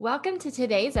Welcome to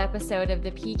today's episode of the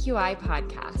PQI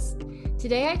podcast.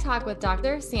 Today I talk with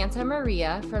Dr. Santa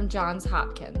Maria from Johns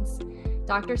Hopkins.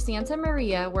 Dr. Santa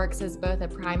Maria works as both a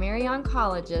primary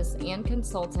oncologist and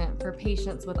consultant for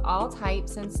patients with all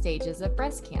types and stages of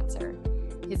breast cancer.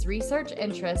 His research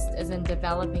interest is in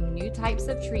developing new types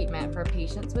of treatment for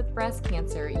patients with breast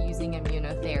cancer using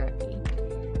immunotherapy.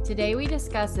 Today we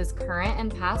discuss his current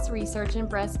and past research in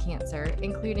breast cancer,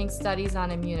 including studies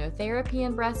on immunotherapy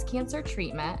and breast cancer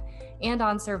treatment and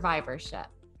on survivorship.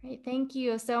 Great. Thank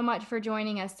you so much for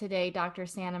joining us today, Dr.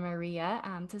 Santa Maria.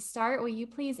 To start, will you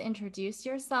please introduce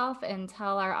yourself and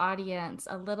tell our audience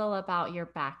a little about your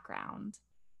background?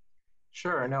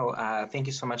 Sure. No, thank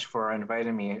you so much for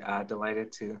inviting me.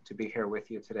 Delighted to be here with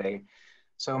you today.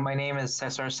 So my name is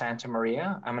Cesar Santa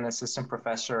Maria. I'm an assistant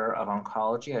professor of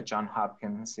oncology at Johns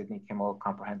Hopkins Sidney Kimmel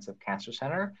Comprehensive Cancer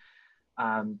Center.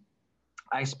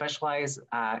 I specialize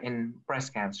in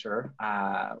breast cancer,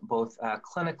 both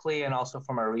clinically and also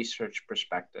from a research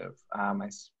perspective. I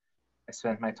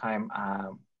spent my time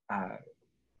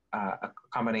a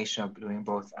combination of doing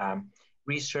both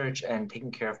research and taking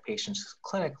care of patients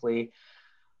clinically.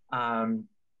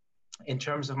 In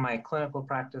terms of my clinical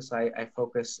practice, I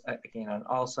focus again on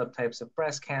all subtypes of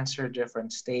breast cancer,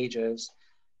 different stages.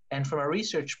 And from a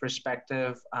research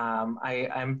perspective,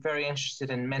 I'm very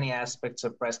interested in many aspects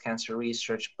of breast cancer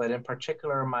research, but in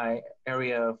particular, my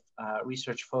area of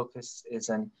research focus is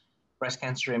in breast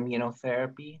cancer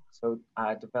immunotherapy. So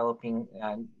developing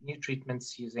new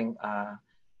treatments using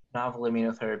novel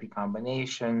immunotherapy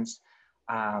combinations,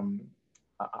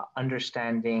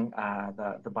 understanding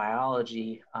the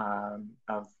biology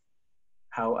of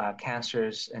how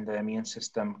cancers in the immune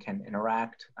system can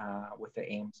interact with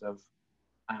the aims of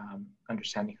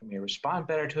understanding who may respond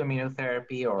better to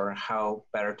immunotherapy or how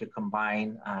better to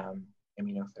combine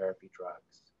immunotherapy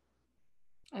drugs.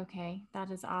 Okay, that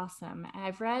is awesome.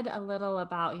 I've read a little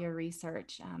about your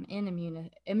research in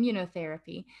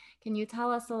immunotherapy. Can you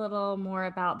tell us a little more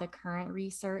about the current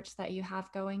research that you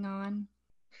have going on?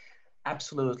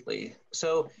 Absolutely.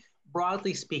 So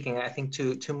broadly speaking, I think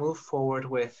to move forward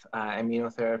with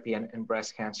immunotherapy and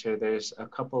breast cancer, there's a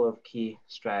couple of key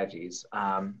strategies.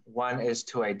 One is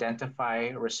to identify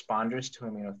responders to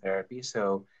immunotherapy.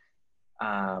 So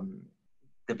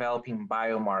developing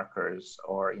biomarkers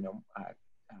or,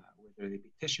 whether they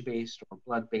be tissue-based or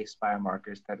blood-based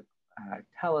biomarkers that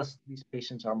tell us these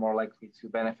patients are more likely to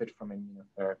benefit from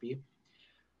immunotherapy.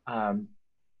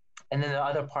 And then the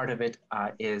other part of it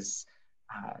is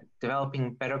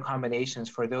developing better combinations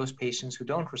for those patients who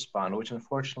don't respond, which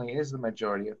unfortunately is the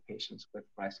majority of patients with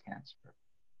breast cancer.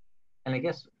 And I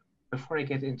guess before I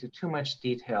get into too much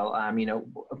detail,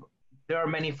 there are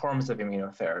many forms of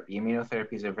immunotherapy.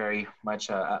 Immunotherapy is a very much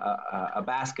a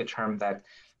basket term that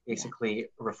basically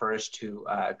refers to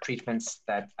treatments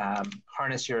that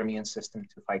harness your immune system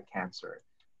to fight cancer.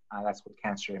 That's what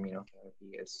cancer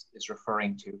immunotherapy is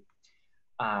referring to.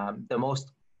 The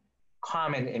most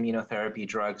common immunotherapy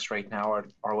drugs right now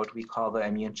are what we call the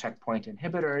immune checkpoint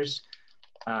inhibitors.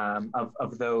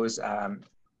 Of those,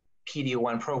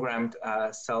 PD-1 programmed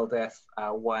cell death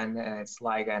 1 and its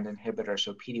ligand inhibitor,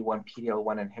 so PD-1,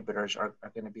 PD-L1 inhibitors are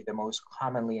going to be the most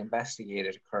commonly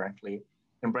investigated currently.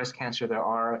 In breast cancer, there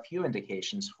are a few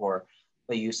indications for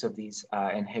the use of these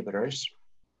inhibitors,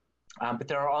 but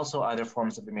there are also other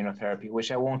forms of immunotherapy,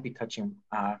 which I won't be touching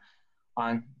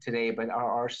on today, but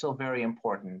are still very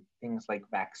important. Things like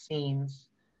vaccines,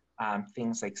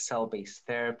 things like cell-based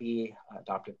therapy,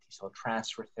 adoptive T-cell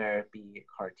transfer therapy,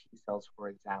 CAR T-cells, for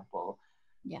example.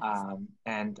 Yes.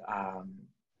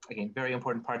 Again, very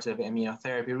important parts of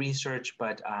immunotherapy research,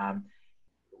 but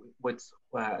what's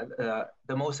the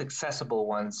most accessible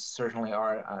ones certainly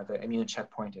are the immune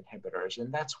checkpoint inhibitors,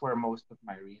 and that's where most of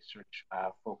my research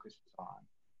focuses on.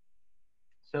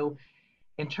 So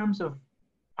in terms of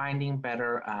finding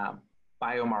better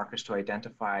biomarkers to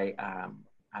identify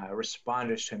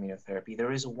responders to immunotherapy,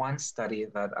 there is one study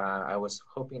that I was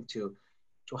hoping to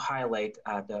highlight,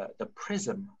 the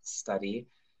PRISM study,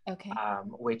 Okay.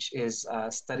 which is a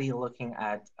study looking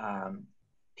at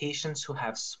patients who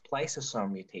have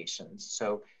spliceosome mutations.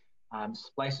 So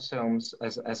spliceosomes,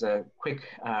 as a quick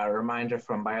reminder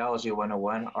from Biology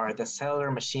 101, are the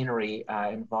cellular machinery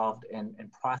involved in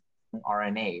processing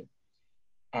RNA.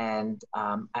 And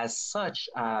as such,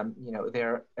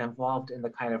 they're involved in the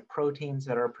kind of proteins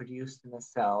that are produced in the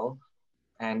cell,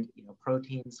 and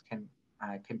proteins can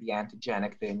be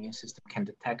antigenic. The immune system can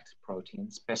detect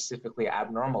proteins, specifically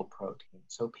abnormal proteins.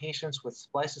 So patients with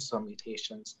spliceosome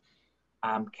mutations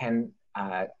can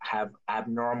have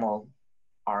abnormal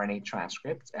RNA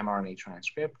transcripts, mRNA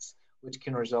transcripts, which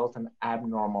can result in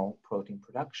abnormal protein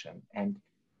production and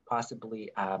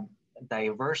possibly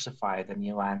diversify the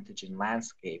neoantigen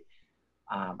landscape.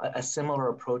 A similar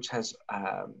approach has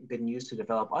been used to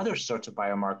develop other sorts of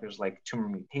biomarkers like tumor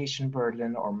mutation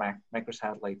burden or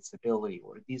microsatellite stability,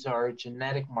 where these are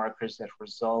genetic markers that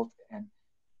result in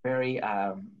very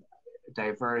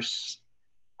diverse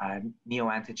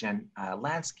neoantigen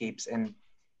landscapes. And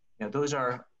those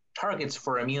are targets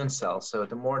for immune cells. So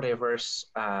the more diverse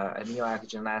a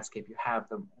neoantigen landscape you have,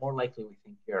 the more likely we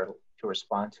think you're to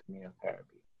respond to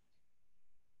immunotherapy.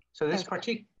 So this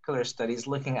particular study is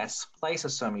looking at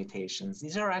spliceosome mutations.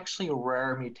 These are actually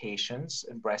rare mutations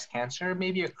in breast cancer,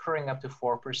 maybe occurring up to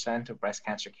 4% of breast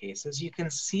cancer cases. You can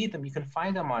see them, you can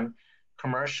find them on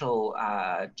commercial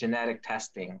genetic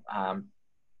testing.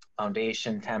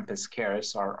 Foundation, Tempus,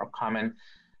 Caris are common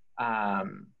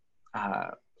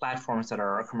platforms that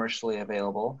are commercially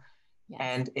available. Yes.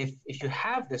 And if you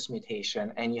have this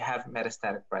mutation and you have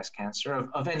metastatic breast cancer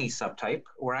of any subtype,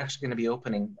 we're actually going to be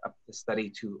opening up the study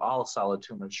to all solid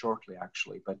tumors shortly,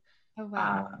 actually. But oh,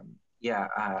 wow.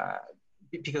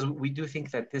 Because we do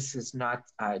think that this is not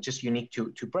just unique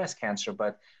to breast cancer,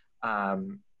 but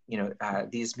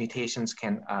these mutations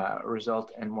can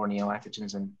result in more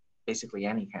neoantigens in basically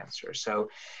any cancer. So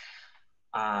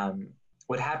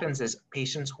what happens is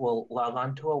patients will log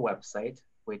on to a website,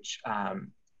 which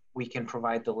we can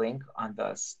provide the link on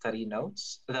the study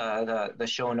notes, the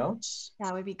show notes.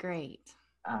 That would be great.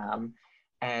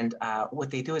 And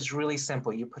what they do is really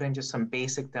simple. You put in just some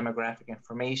basic demographic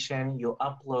information, you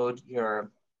upload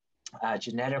your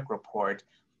genetic report,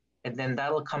 and then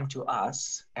that'll come to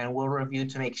us and we'll review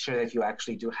to make sure that you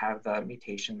actually do have the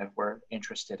mutation that we're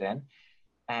interested in.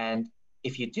 And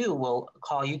if you do, we'll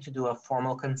call you to do a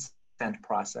formal consent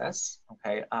process,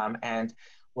 okay? And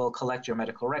we'll collect your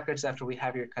medical records after we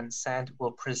have your consent.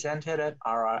 We'll present it at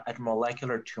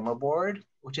Molecular Tumor Board,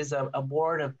 which is a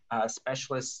board of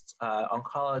specialists,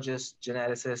 oncologists,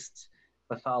 geneticists,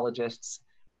 pathologists,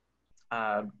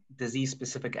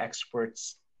 disease-specific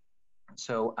experts.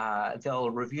 So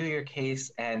they'll review your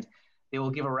case and they will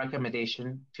give a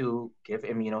recommendation to give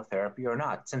immunotherapy or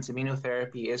not. Since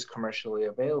immunotherapy is commercially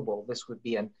available, this would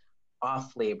be an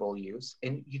off-label use.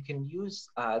 And you can use,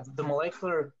 the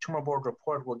Molecular Tumor Board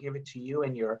report will give it to you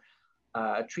and your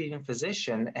treating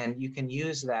physician, and you can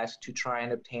use that to try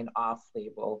and obtain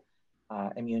off-label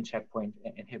immune checkpoint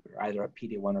inhibitor, either a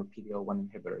PD-1 or PD-L1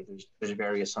 inhibitor. There's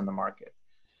various on the market.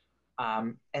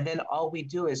 And then all we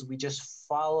do is we just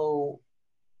follow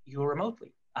you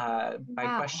remotely by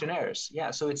questionnaires. Yeah,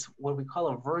 so it's what we call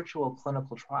a virtual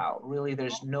clinical trial. Really,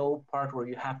 there's no part where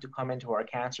you have to come into our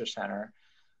cancer center.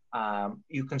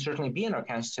 You can certainly be in our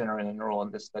cancer center and enroll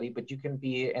in this study, but you can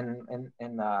be in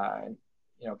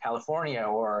California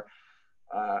or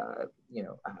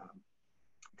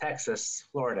Texas,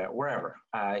 Florida, wherever.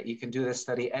 You can do this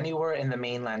study anywhere in the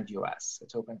mainland U.S.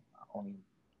 It's open only,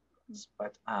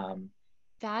 but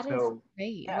that is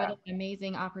great. Yeah. What an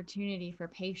amazing opportunity for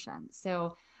patients.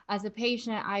 So as a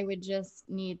patient, I would just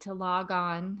need to log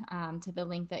on to the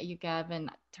link that you give and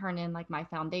turn in like my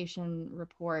foundation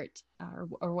report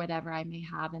or whatever I may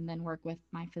have, and then work with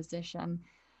my physician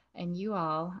and you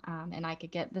all, and I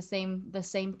could get the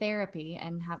same therapy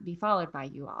and be followed by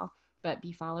you all, but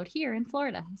be followed here in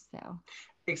Florida. So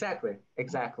exactly.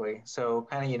 So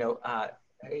kind of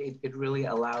it really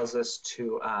allows us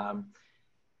to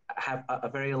have a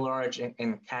very large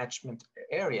catchment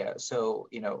area. So,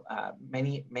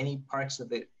 many parts of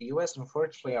the US,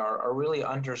 unfortunately, are really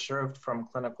underserved from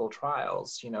clinical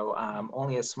trials.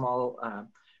 Only a small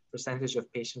percentage of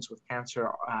patients with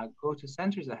cancer go to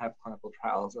centers that have clinical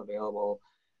trials available.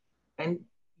 And,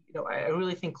 I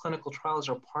really think clinical trials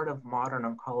are part of modern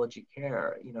oncology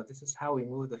care. This is how we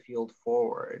move the field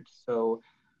forward. So,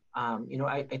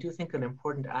 I do think an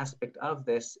important aspect of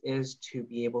this is to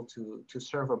be able to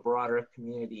serve a broader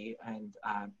community and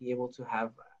be able to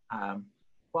have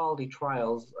quality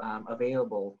trials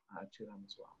available to them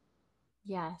as well.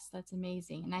 Yes, that's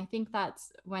amazing. And I think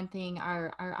that's one thing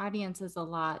our audience is a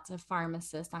lot of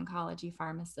pharmacists, oncology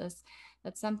pharmacists.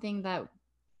 That's something that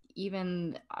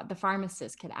even the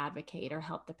pharmacist could advocate or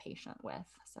help the patient with.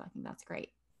 So I think that's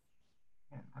great.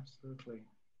 Yeah, absolutely.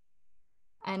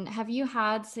 And have you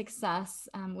had success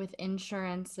with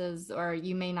insurances, or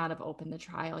you may not have opened the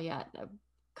trial yet,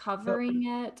 covering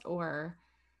it or?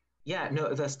 Yeah,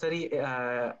 no, the study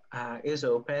is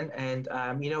open, and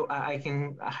I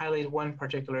can highlight one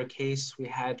particular case we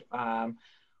had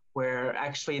where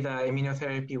actually the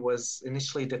immunotherapy was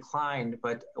initially declined,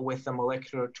 but with the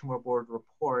Molecular Tumor Board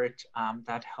report,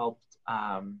 that helped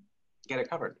get it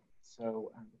covered.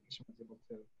 So the patient was able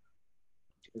to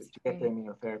to get the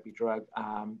immunotherapy drug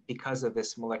because of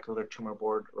this molecular tumor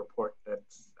board report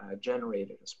that's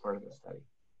generated as part of the study.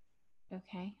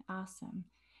 Okay, awesome.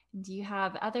 Do you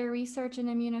have other research in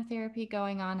immunotherapy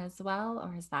going on as well,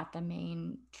 or is that the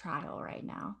main trial right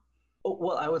now? Oh,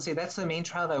 well, I would say that's the main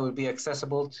trial that would be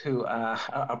accessible to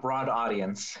a broad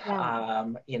audience,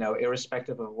 Yeah.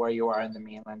 Irrespective of where you are in the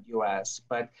mainland US.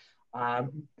 But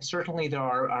certainly there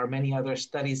are many other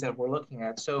studies that we're looking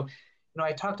at. So,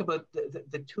 I talked about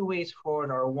the two ways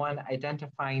forward are one,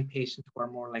 identifying patients who are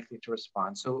more likely to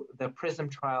respond. So the PRISM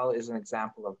trial is an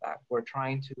example of that. We're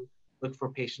trying to look for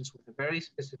patients with a very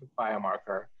specific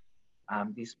biomarker,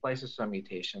 these spliceosome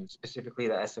mutations, specifically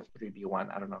the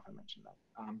SF3B1. I don't know if I mentioned that.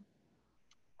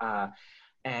 Uh,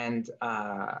 and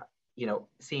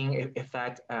seeing if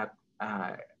that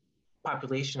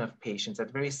population of patients, that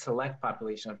very select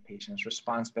population of patients,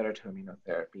 responds better to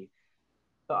immunotherapy.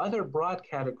 The other broad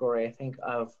category, I think,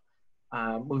 of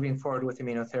moving forward with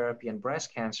immunotherapy in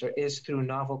breast cancer is through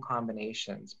novel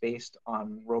combinations based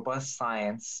on robust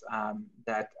science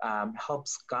that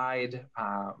helps guide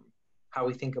how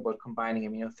we think about combining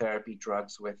immunotherapy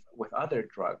drugs with other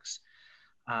drugs.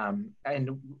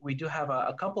 And we do have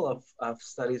a couple of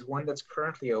studies, one that's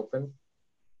currently open,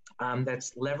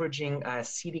 that's leveraging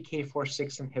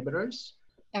CDK4/6 inhibitors.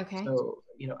 Okay. So,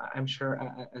 I'm sure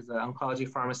as an oncology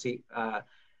pharmacy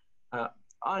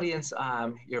audience,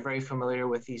 you're very familiar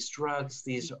with these drugs.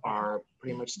 These are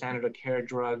pretty much standard of care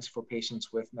drugs for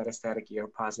patients with metastatic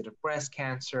ER-positive breast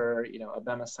cancer.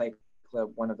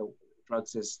 Abemaciclib, one of the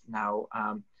drugs is now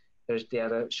there's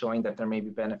data showing that there may be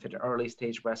benefit in early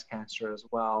stage breast cancer as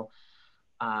well.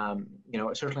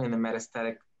 Certainly in the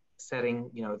metastatic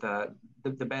setting,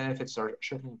 the benefits are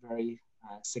certainly very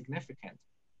significant.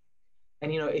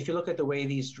 And if you look at the way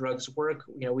these drugs work,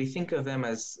 we think of them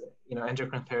as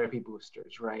endocrine therapy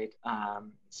boosters, right?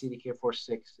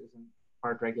 CDK4/6 is in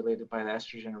part regulated by the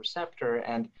estrogen receptor,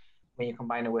 and when you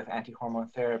combine it with anti-hormone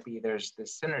therapy, there's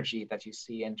this synergy that you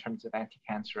see in terms of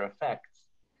anti-cancer effects.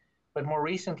 But more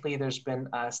recently, there's been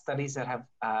studies that have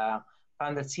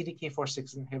found that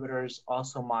CDK4/6 inhibitors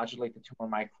also modulate the tumor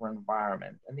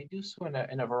microenvironment, and they do so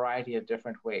in a variety of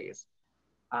different ways.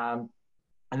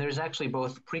 And there's actually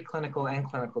both preclinical and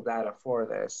clinical data for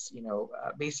this.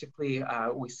 Basically,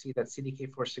 we see that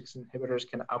CDK4/6 inhibitors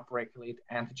can upregulate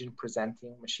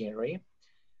antigen-presenting machinery.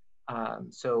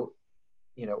 So,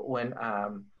 when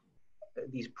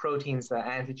these proteins, the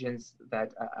antigens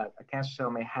that a cancer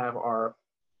cell may have are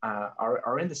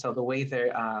in the cell, the way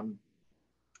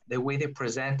they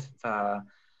present the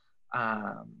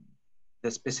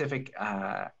specific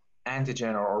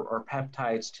antigen or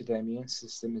peptides to the immune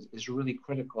system is really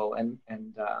critical, and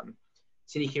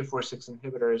CDK4/6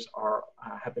 inhibitors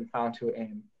have been found to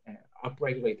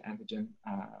upregulate antigen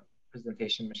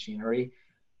presentation machinery.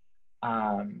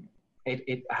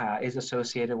 It is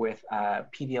associated with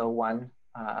PD-L1,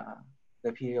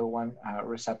 the PD-L1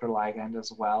 receptor ligand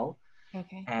as well.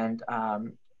 Okay. And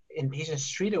in patients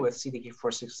treated with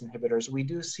CDK4/6 inhibitors, we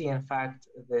do see, in fact,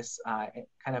 this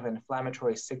kind of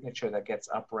inflammatory signature that gets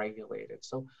upregulated.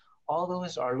 So all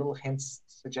those are little hints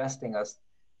suggesting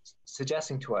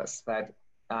to us that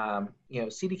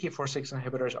CDK4/6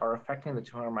 inhibitors are affecting the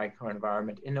tumor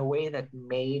microenvironment in a way that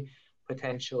may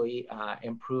potentially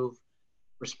improve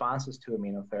responses to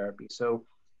immunotherapy. So,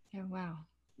 oh, wow.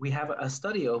 We have a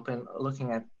study open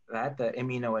looking at that, the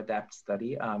ImmunoAdapt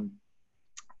study.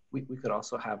 We could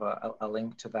also have a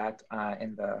link to that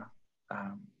in the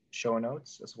show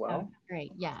notes as well. Oh,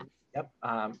 great. Yeah. Yep.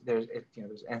 There's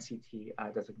NCT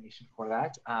designation for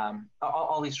that.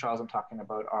 All these trials I'm talking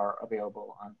about are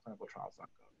available on clinicaltrials.gov,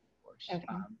 of course. Okay.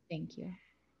 Thank you.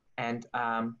 And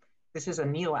this is a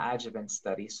neoadjuvant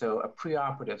study, so a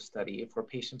preoperative study for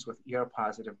patients with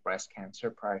ER-positive breast cancer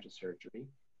prior to surgery.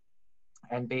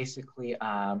 And basically,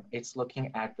 it's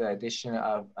looking at the addition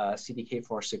of a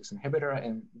CDK4/6 inhibitor.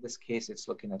 In this case, it's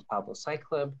looking at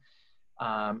palbociclib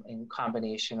in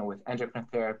combination with endocrine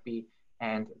therapy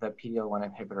and the PD-L1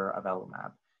 inhibitor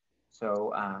avelumab.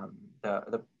 So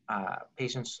the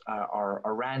patients are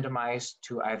randomized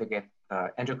to either get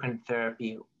endocrine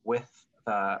therapy with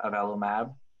the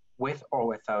avelumab, with or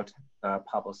without the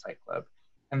palbociclib,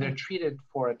 and they're treated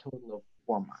for a total of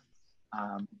 4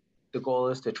 months. The goal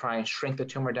is to try and shrink the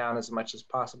tumor down as much as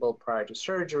possible prior to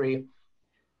surgery.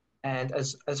 And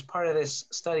as part of this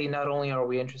study, not only are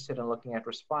we interested in looking at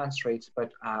response rates,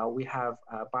 but we have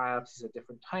biopsies at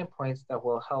different time points that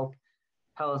will help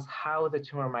tell us how the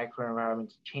tumor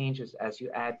microenvironment changes as you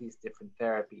add these different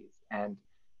therapies. And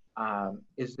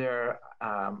is there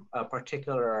a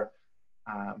particular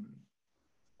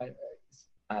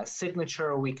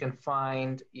signature we can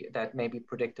find that may be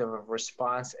predictive of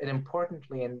response. And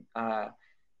importantly,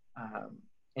 um,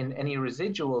 in any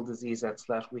residual disease that's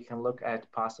left, we can look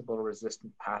at possible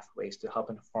resistant pathways to help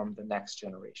inform the next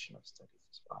generation of studies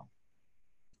as well.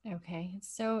 Okay.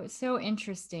 So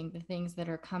interesting, the things that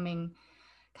are coming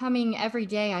every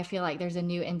day. I feel like there's a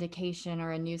new indication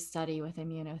or a new study with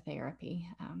immunotherapy.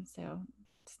 So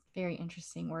it's very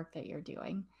interesting work that you're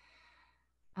doing.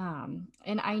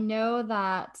 And I know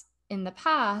that in the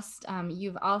past,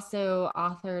 you've also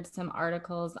authored some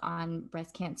articles on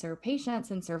breast cancer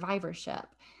patients and survivorship.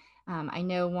 I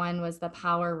know one was the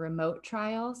Power Remote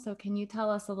trial. So can you tell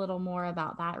us a little more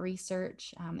about that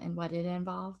research and what it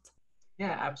involved?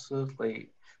 Yeah, absolutely.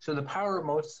 So the Power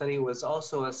Remote study was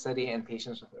also a study in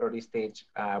patients with early stage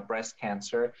breast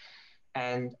cancer,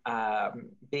 and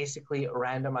basically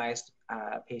randomized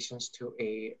patients to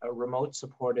a remote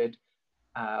supported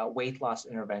weight loss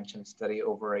intervention study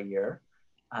over a year,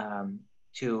 um,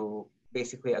 to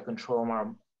basically a control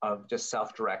arm of just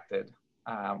self-directed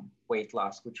weight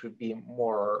loss, which would be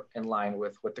more in line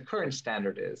with what the current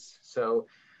standard is. So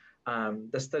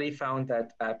the study found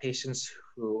that patients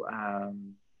who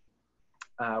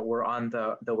were on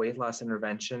the weight loss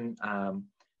intervention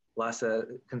lost a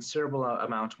considerable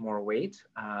amount more weight.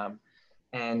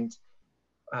 And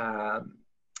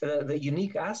the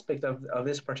unique aspect of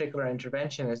this particular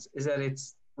intervention is that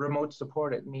it's remote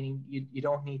supported, meaning you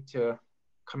don't need to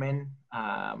come in,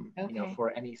 Okay.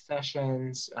 for any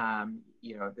sessions.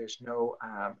 There's no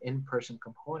in-person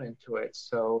component to it.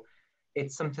 So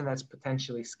it's something that's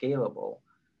potentially scalable.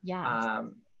 Yes.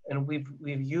 Um, and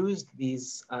we've used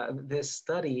this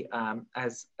study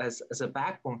as a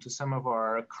backbone to some of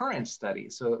our current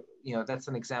studies. So that's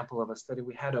an example of a study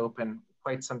we had open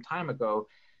quite some time ago,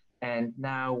 and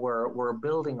now we're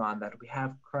building on that. We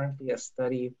have currently a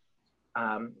study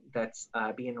that's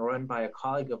being run by a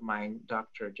colleague of mine,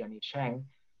 Dr. Jenny Sheng,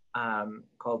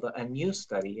 called a new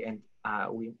study, and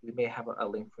we may have a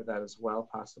link for that as well,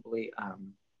 possibly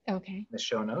Okay. in the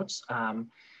show notes.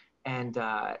 And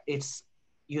it's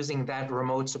using that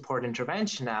remote support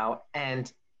intervention now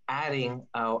and adding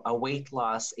a weight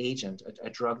loss agent, a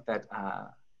drug that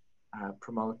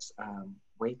promotes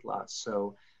weight loss.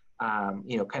 So,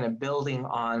 kind of building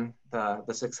on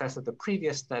the success of the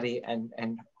previous study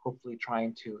and hopefully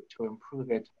trying to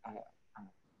improve it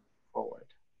forward.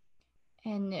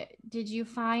 And did you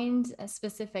find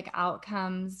specific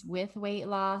outcomes with weight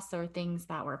loss or things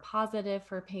that were positive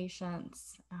for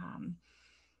patients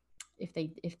if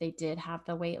they did have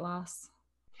the weight loss?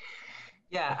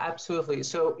 Yeah, absolutely.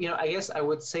 So, I guess I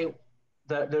would say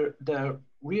the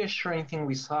reassuring thing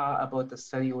we saw about the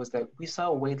study was that we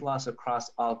saw weight loss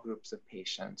across all groups of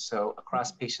patients. So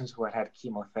across patients who had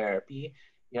chemotherapy,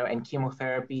 and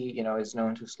chemotherapy, is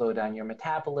known to slow down your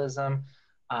metabolism.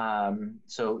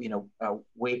 So,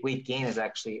 weight gain is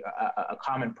actually a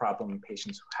common problem in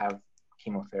patients who have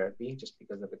chemotherapy just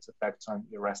because of its effects on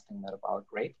your resting metabolic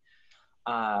rate.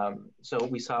 So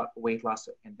we saw weight loss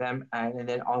in them, and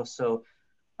then also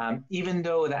even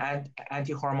though the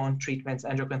anti-hormone treatments,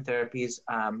 endocrine therapies,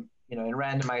 in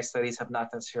randomized studies have not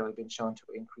necessarily been shown to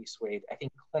increase weight, I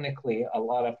think clinically, a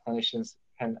lot of clinicians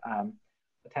can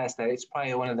attest that it's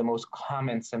probably one of the most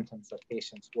common symptoms that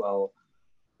patients will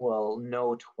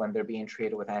note when they're being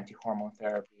treated with anti-hormone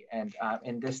therapy. And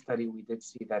in this study, we did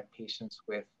see that patients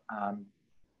with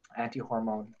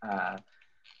anti-hormone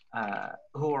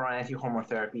who were on anti-hormone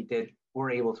therapy were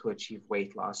able to achieve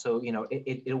weight loss. So,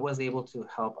 it was able to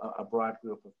help a broad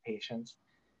group of patients.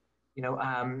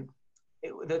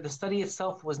 The study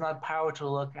itself was not powered to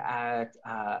look at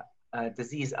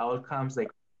disease outcomes like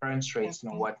recurrence rates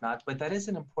and Okay. whatnot, but that is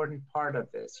an important part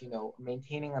of this.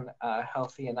 Maintaining a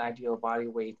healthy and ideal body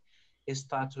weight is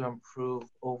thought to improve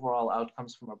overall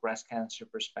outcomes from a breast cancer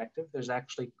perspective. There's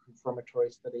actually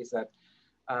confirmatory studies that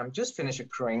just finished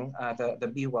accruing,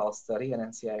 the Be Well study, an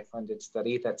NCI-funded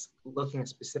study that's looking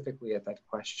specifically at that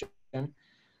question.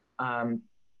 Um,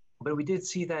 but we did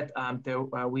see that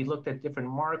we looked at different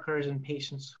markers in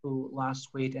patients who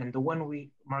lost weight, and the one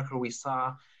marker we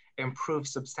saw improved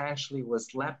substantially was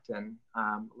leptin.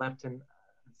 Leptin,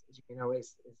 as you know,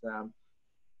 is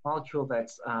molecule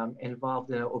that's involved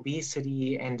in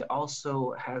obesity and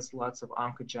also has lots of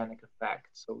oncogenic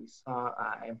effects. So we saw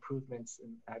improvements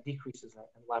in decreases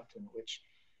in leptin, which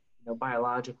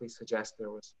biologically suggests there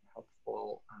was some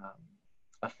helpful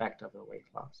effect of the weight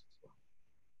loss as well.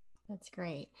 That's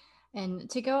great. And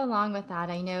to go along with that,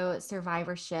 I know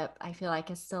survivorship, I feel like,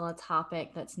 is still a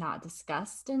topic that's not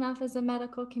discussed enough as a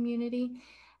medical community.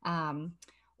 Um,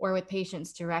 or with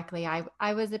patients directly.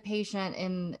 I was a patient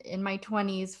in my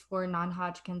 20s for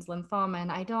non-Hodgkin's lymphoma,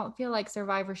 and I don't feel like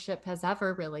survivorship has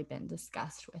ever really been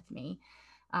discussed with me.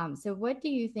 So what do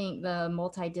you think the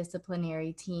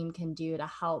multidisciplinary team can do to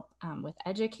help with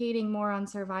educating more on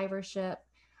survivorship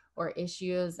or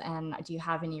issues? And do you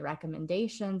have any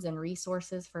recommendations and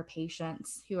resources for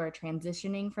patients who are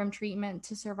transitioning from treatment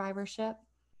to survivorship?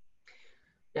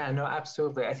 Yeah, no,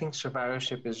 absolutely. I think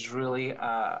survivorship is really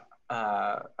a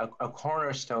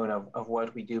cornerstone of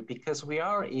what we do, because we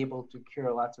are able to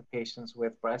cure lots of patients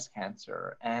with breast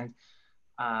cancer. And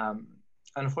um,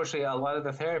 unfortunately, a lot of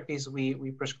the therapies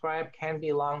we prescribe can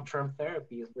be long-term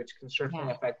therapies, which can certainly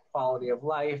Yeah. affect quality of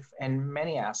life and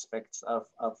many aspects of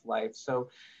life. So,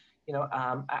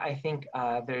 I think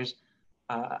there's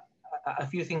uh, a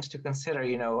few things to consider.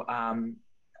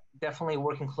 Definitely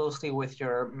working closely with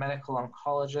your medical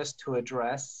oncologist to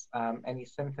address any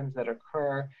symptoms that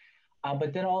occur,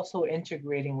 but then also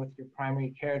integrating with your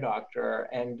primary care doctor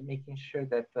and making sure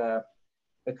that the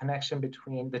connection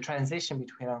between the transition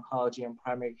between oncology and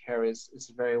primary care is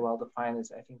very well defined,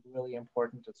 is I think really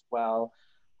important as well.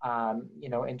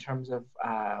 In terms of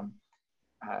uh,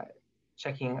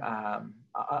 checking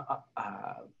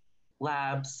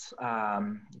labs,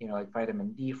 like vitamin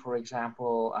D, for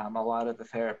example. A lot of the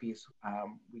therapies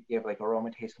we give, like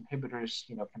aromatase inhibitors,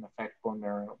 can affect bone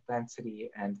mineral density,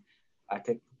 and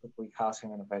typically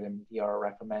calcium and vitamin D are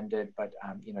recommended, but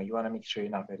you want to make sure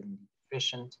you're not vitamin D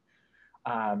deficient.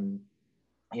 Um,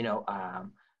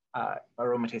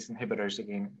 Aromatase inhibitors,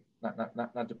 again,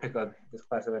 not to pick on this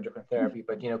class of endocrine therapy,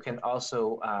 but can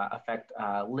also affect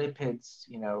lipids.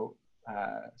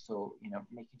 So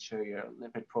making sure your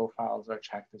lipid profiles are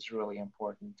checked is really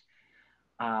important.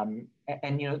 And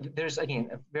there's again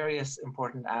various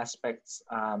important aspects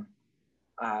uh,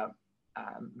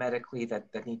 medically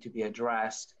that need to be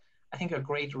addressed. I think a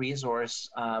great resource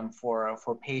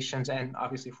for patients and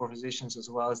obviously for physicians as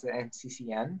well is the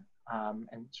NCCN,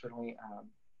 and certainly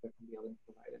there can be a link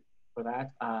provided for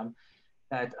that.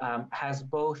 That has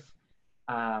both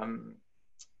um,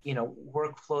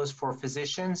 workflows for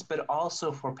physicians, but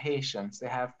also for patients. They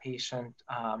have patient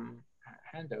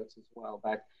handouts as well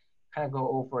that kind of go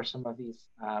over some of these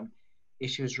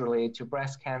issues related to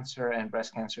breast cancer and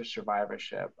breast cancer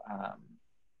survivorship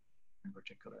in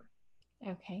particular.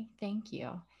 Okay, thank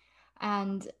you.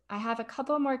 And I have a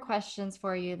couple more questions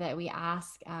for you that we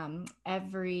ask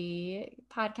every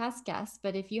podcast guest.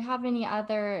 But if you have any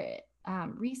other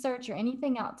research or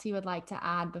anything else you would like to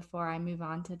add before I move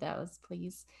on to those,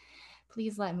 please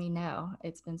let me know.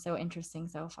 It's been so interesting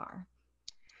so far.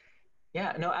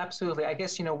 Yeah, no, absolutely. I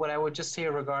guess, what I would just say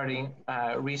regarding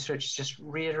research, just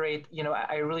reiterate,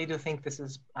 I really do think this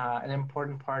is an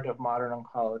important part of modern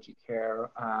oncology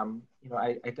care.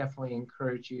 I definitely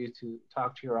encourage you to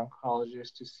talk to your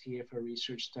oncologist to see if a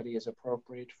research study is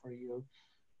appropriate for you.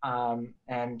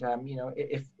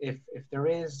 If there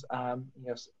is,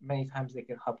 many times they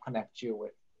can help connect you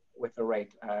with the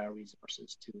right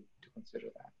resources to consider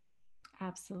that.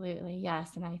 Absolutely.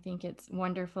 Yes. And I think it's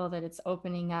wonderful that it's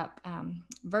opening up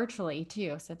virtually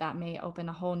too. So that may open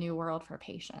a whole new world for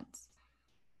patients.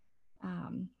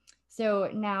 Um, so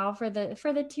now for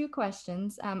the two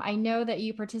questions, I know that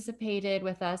you participated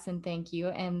with us, and thank you,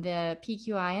 in the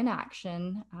PQI in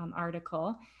Action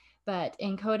article. But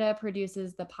NCODA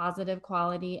produces the Positive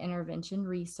Quality Intervention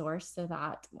Resource, so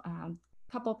that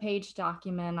couple-page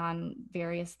document on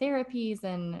various therapies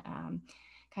and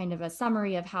kind of a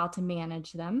summary of how to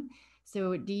manage them.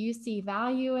 So do you see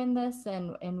value in this,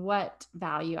 and what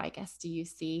value, I guess, do you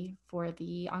see for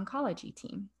the oncology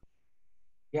team?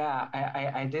 Yeah,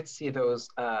 I did see those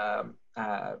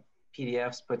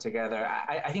PDFs put together.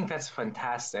 I think that's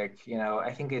fantastic.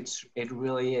 I think it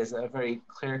really is a very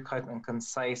clear-cut and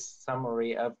concise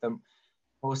summary of the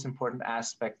most important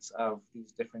aspects of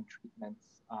these different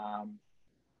treatments. I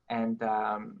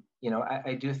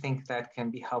do think that can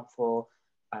be helpful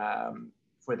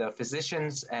for the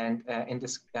physicians and in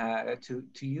this to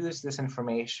use this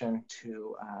information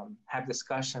to have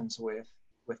discussions with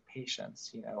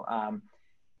patients.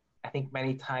 I think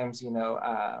many times,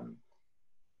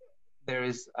 there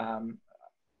is, I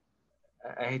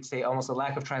hate to say, almost a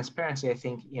lack of transparency, I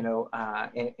think, in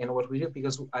what we do,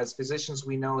 because as physicians,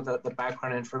 we know the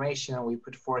background information and we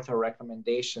put forth our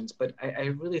recommendations. But I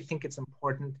really think it's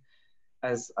important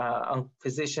as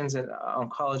physicians and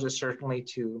oncologists, certainly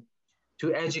to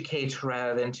educate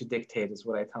rather than to dictate, is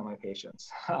what I tell my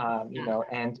patients.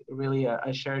 And really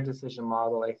a shared decision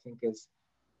model, I think, is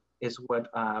what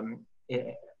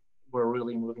we're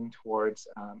really moving towards.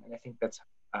 And I think that's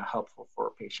helpful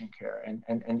for patient care.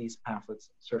 And these pamphlets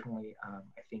certainly,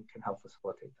 I think, can help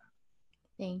facilitate that.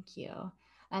 Thank you.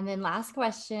 And then last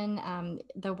question,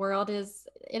 the world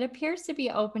it appears to be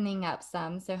opening up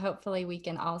some, so hopefully we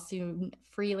can all soon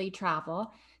freely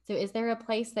travel. So is there a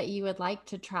place that you would like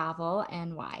to travel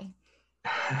and why?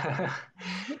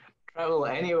 Travel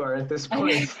anywhere at this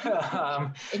point.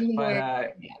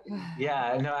 Anywhere.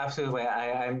 Yeah, no, absolutely.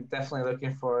 I'm definitely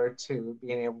looking forward to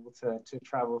being able to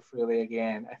travel freely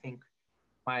again. I think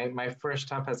my first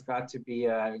stop has got to be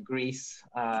Greece.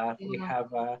 We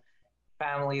have a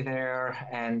family there,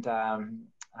 and I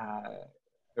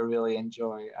really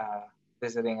enjoy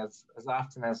visiting as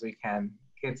often as we can.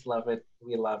 Kids love it,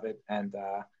 we love it, and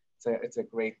it's a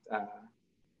great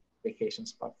vacation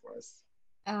spot for us.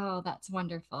 Oh, that's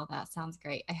wonderful. That sounds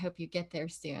great. I hope you get there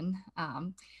soon.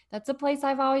 That's a place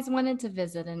I've always wanted to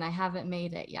visit and I haven't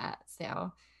made it yet.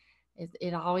 So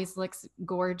it always looks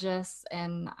gorgeous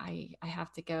and I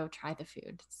have to go try the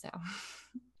food. So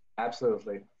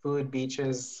Absolutely. Food,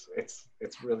 beaches, it's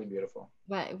really beautiful.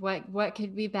 What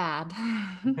could be bad?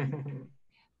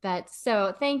 But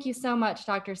so thank you so much,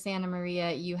 Dr. Santa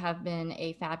Maria. You have been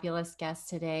a fabulous guest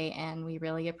today, and we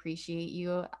really appreciate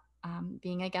you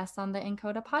being a guest on the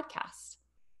NCODA podcast.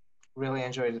 Really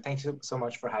enjoyed it. Thank you so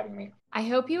much for having me. I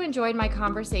hope you enjoyed my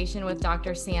conversation with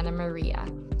Dr. Santa Maria.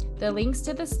 The links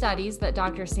to the studies that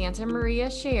Dr. Santa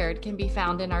Maria shared can be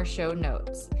found in our show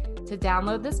notes. To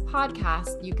download this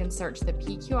podcast, you can search the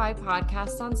PQI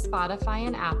podcast on Spotify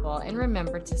and Apple, and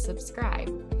remember to subscribe.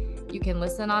 You can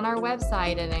listen on our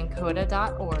website at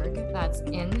ncoda.org. That's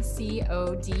ncoda.org.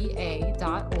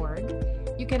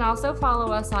 You can also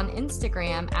follow us on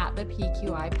Instagram at the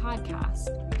PQI podcast.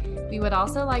 We would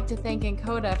also like to thank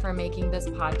NCODA for making this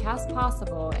podcast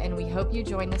possible, and we hope you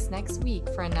join us next week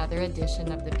for another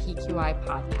edition of the PQI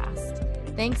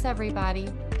podcast. Thanks, everybody.